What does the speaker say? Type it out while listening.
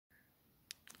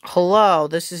Hello,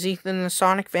 this is Ethan the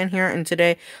Sonic fan here, and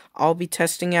today I'll be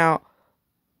testing out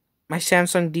my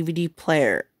Samsung DVD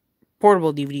player,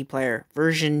 portable DVD player,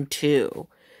 version 2.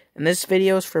 And this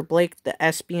video is for Blake the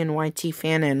SB&YT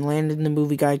fan and Landon the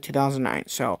Movie Guy 2009.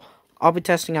 So, I'll be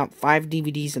testing out 5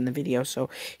 DVDs in the video, so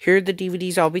here are the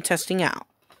DVDs I'll be testing out.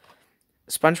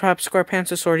 SpongeBob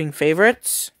SquarePants Assorting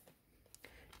Favorites,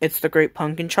 It's the Great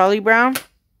Pumpkin Charlie Brown,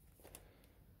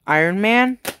 Iron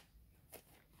Man,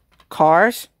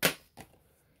 Cars,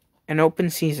 and Open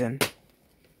Season.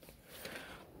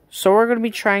 So we're going to be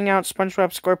trying out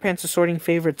SpongeBob SquarePants Assorting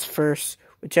Favorites first,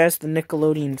 which has the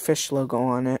Nickelodeon fish logo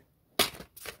on it.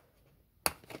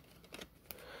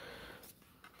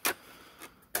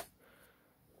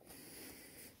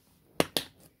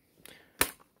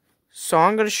 So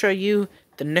I'm going to show you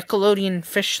the Nickelodeon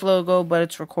fish logo, but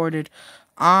it's recorded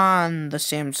on the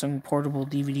Samsung portable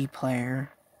DVD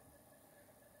player.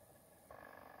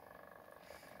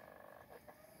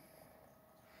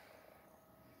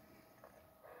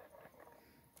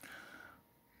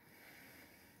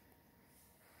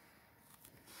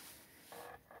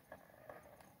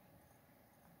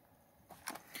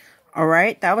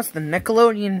 Alright, that was the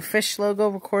Nickelodeon fish logo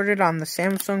recorded on the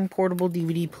Samsung portable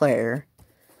DVD player.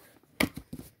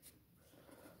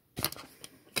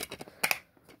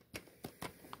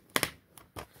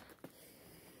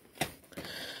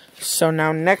 So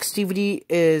now next DVD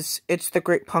is It's the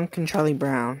Great Pumpkin Charlie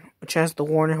Brown, which has the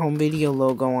Warner Home Video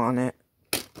logo on it.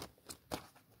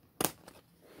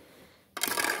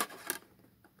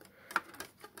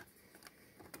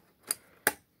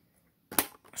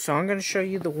 So I'm going to show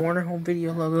you the Warner Home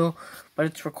Video logo, but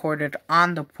it's recorded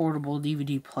on the portable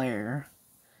DVD player.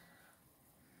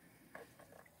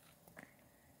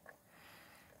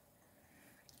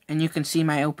 And you can see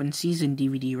my Open Season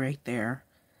DVD right there.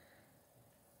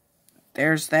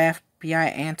 There's the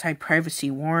FBI anti-privacy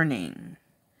warning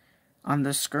on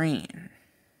the screen.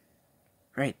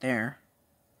 Right there.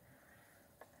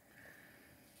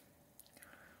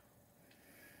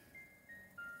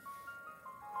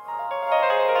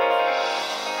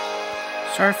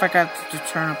 Sorry if I got to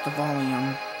turn up the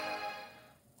volume.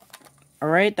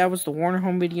 Alright, that was the Warner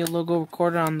Home Video logo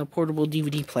recorded on the portable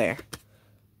DVD player.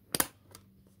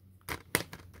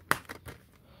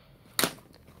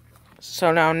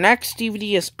 So now next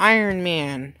DVD is Iron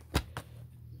Man,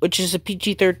 which is a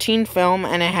PG-13 film,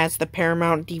 and it has the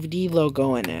Paramount DVD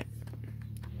logo in it.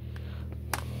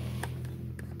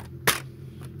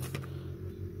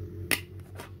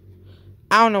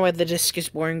 I don't know why the disc is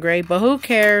boring gray, but who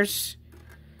cares?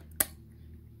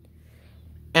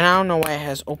 And I don't know why it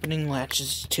has opening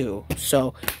latches too.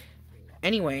 So,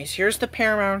 anyways, here's the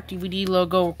Paramount DVD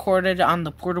logo recorded on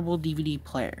the portable DVD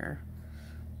player.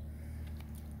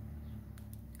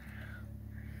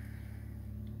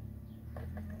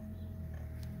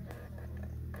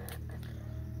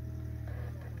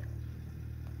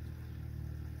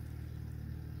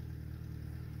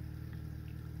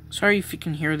 Sorry if you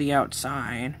can hear the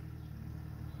outside.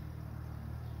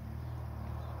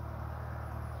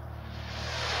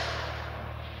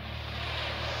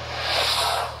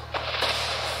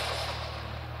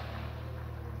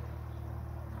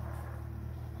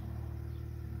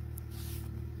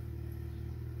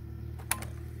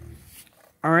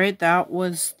 Alright, that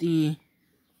was the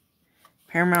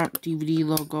Paramount DVD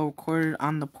logo recorded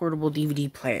on the portable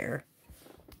DVD player.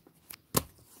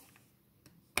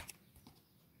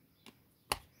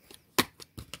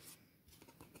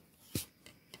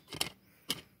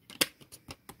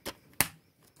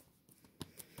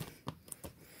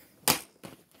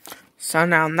 So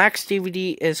now next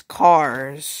DVD is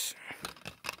Cars,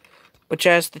 which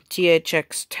has the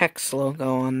THX text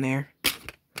logo on there.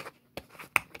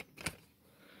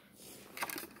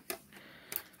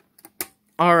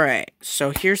 Alright, so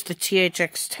here's the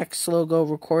THX text logo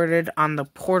recorded on the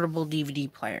portable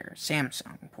DVD player,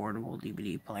 Samsung portable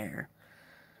DVD player.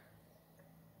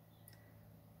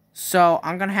 So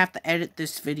I'm gonna have to edit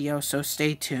this video, so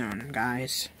stay tuned,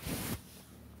 guys.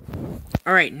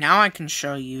 Alright, now I can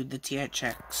show you the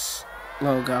THX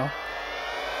logo.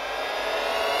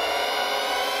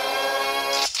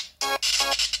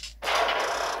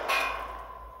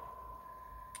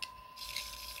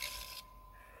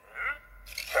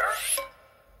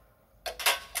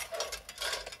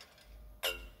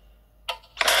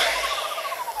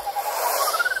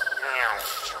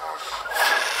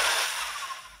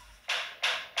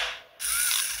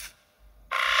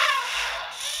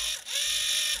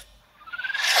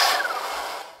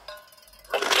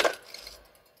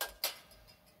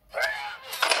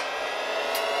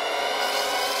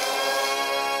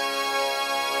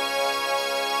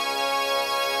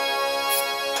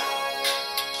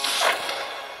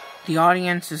 The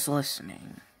audience is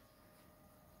listening.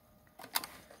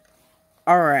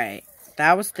 Alright,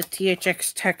 that was the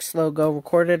THX text logo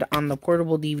recorded on the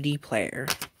portable DVD player.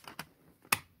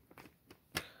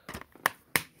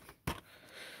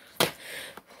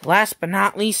 Last but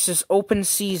not least is Open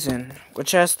Season,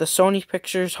 which has the Sony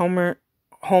Pictures Home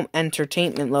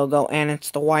Entertainment logo, and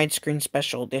it's the widescreen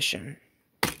special edition.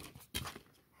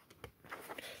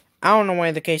 I don't know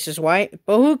why the case is white,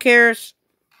 but who cares?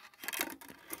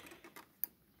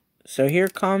 So here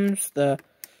comes the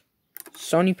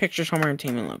Sony Pictures Home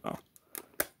Entertainment logo.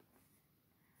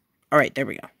 Alright, there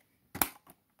we go.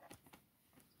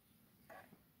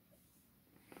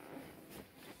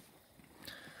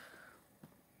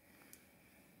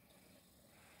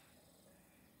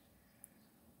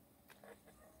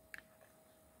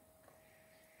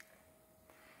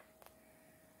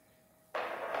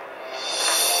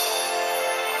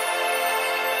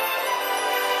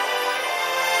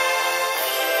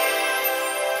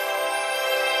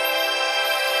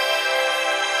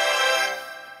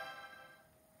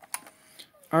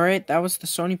 Alright, that was the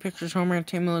Sony Pictures Home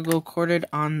Entertainment logo recorded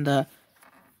on the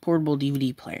portable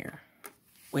DVD player.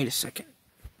 Wait a second.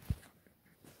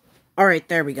 Alright,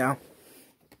 there we go.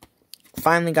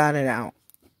 Finally got it out.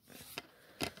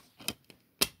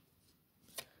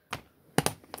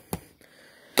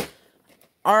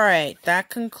 Alright, that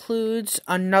concludes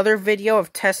another video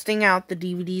of testing out the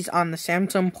DVDs on the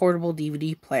Samsung portable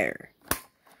DVD player.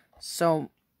 So,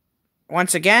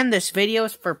 once again, this video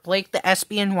is for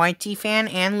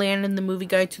BlaketheSB&YTfan and Landon the Movie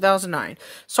Guy 2009.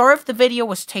 Sorry if the video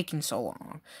was taking so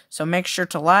long. So make sure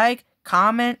to like,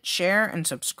 comment, share, and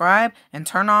subscribe, and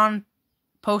turn on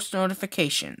post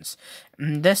notifications.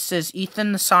 And this is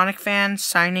Ethan the Sonic Fan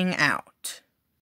signing out.